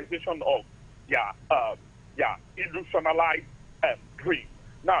actualization of their illusionalized dream.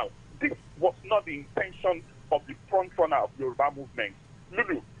 Now, this was not the intention of the front runner of the Yoruba movement.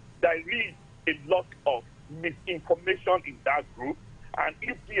 Lulu, there is a lot of misinformation in that group, and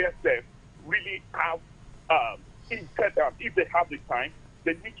if DSF really have if they have the time,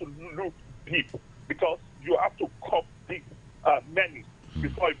 they need to look deep, because you have to cop this menace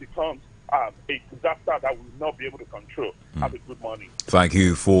before it becomes a disaster that we will not be able to control. Have a good morning. Thank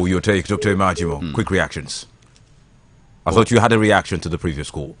you for your take, Dr. Imajimo. Quick reactions. I thought you had a reaction to the previous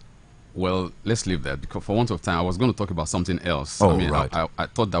call. Well, let's leave that, because for want of time, I was going to talk about something else. Oh, I mean, right. I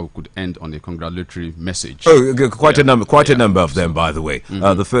thought that we could end on a congratulatory message. Oh, quite a number of them, by the way.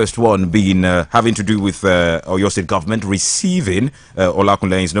 The first one being having to do with Oyo State government receiving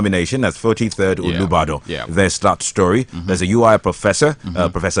Olakunle's nomination as 43rd Olubadan. Yeah. There's that story. There's a UI professor,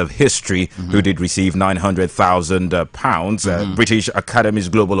 professor of history, who did receive £900,000 British Academy's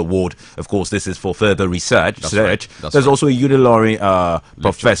Global Award. Of course, this is for further research. That's right. There's also a Unilori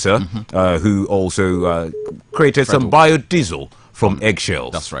professor who also created some biodiesel from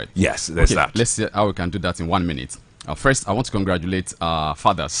eggshells. That's right. Yes, there's that. Let's see how we can do that in 1 minute. First, I want to congratulate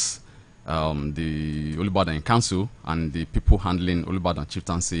fathers, the Olubadan Council, and the people handling Olubadan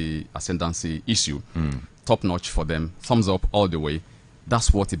chieftaincy, ascendancy issue. Top notch for them. Thumbs up all the way.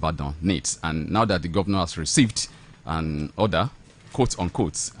 That's what Ibadan needs. And now that the governor has received an order, quote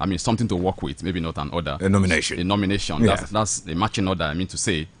unquote, I mean something to work with, maybe not an order. A nomination. A nomination. Yeah. That's a matching order, I mean to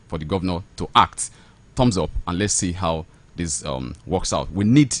say, for the governor to act. Thumbs up, and let's see how this works out. We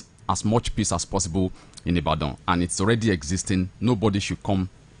need as much peace as possible in Ibadan, and it's already existing. Nobody should come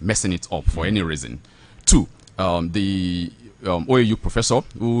messing it up for any reason. Two, the OAU professor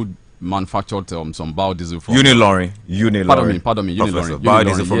who manufactured some biodiesel from Unilori. Pardon me, Unilori.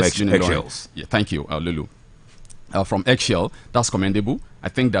 Biodiesel from yes, eggshells. Yeah, thank you, Lulu. From eggshell, that's commendable. I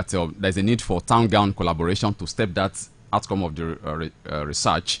think that there's a need for town-gown collaboration to step that outcome of the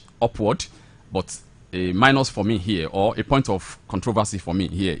research upward. But a minus for me here, or a point of controversy for me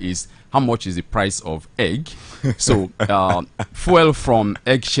here, is how much is the price of egg? So fuel from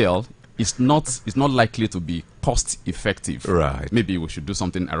eggshell is not likely to be cost effective. Right. Maybe we should do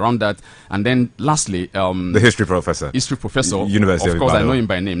something around that. And then lastly, the history professor, University of course, Ibadan. I know him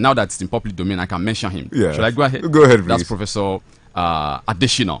by name. Now that it's in public domain, I can mention him. Yeah. Should I go ahead? Go ahead, please. That's Professor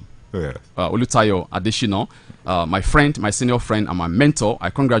Adeshina. Yeah. Olutayo Adeshina, my friend, my senior friend, and my mentor. I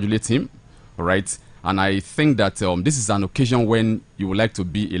congratulate him. All right. And I think that this is an occasion when you would like to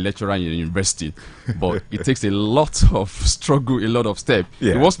be a lecturer in a university, but it takes a lot of struggle, a lot of step.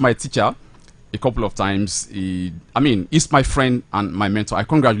 Yeah. He was my teacher a couple of times. He's my friend and my mentor. I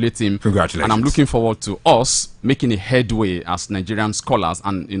congratulate him. Congratulations. And I'm looking forward to us making a headway as Nigerian scholars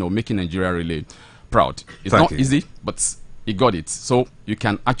and, making Nigeria really proud. It's not easy, but he got it. So you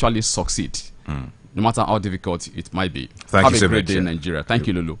can actually succeed. No matter how difficult it might be. Thank you so Have a great much, day in Nigeria. Thank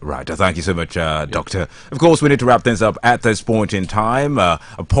you, Lulu. Right. Thank you so much, Doctor. Of course, we need to wrap things up at this point in time.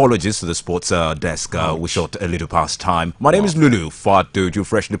 Apologies to the sports desk. We shot a little past time. My name is Lulu. Fadoju,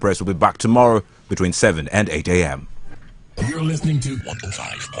 freshly pressed, will be back tomorrow between 7 and 8 a.m. You're listening to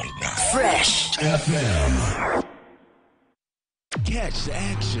 105.9 Fresh FM. Catch the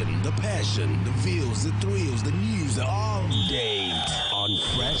action, the passion, the feels, the thrills, the news all day on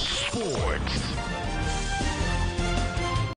Fresh Sports.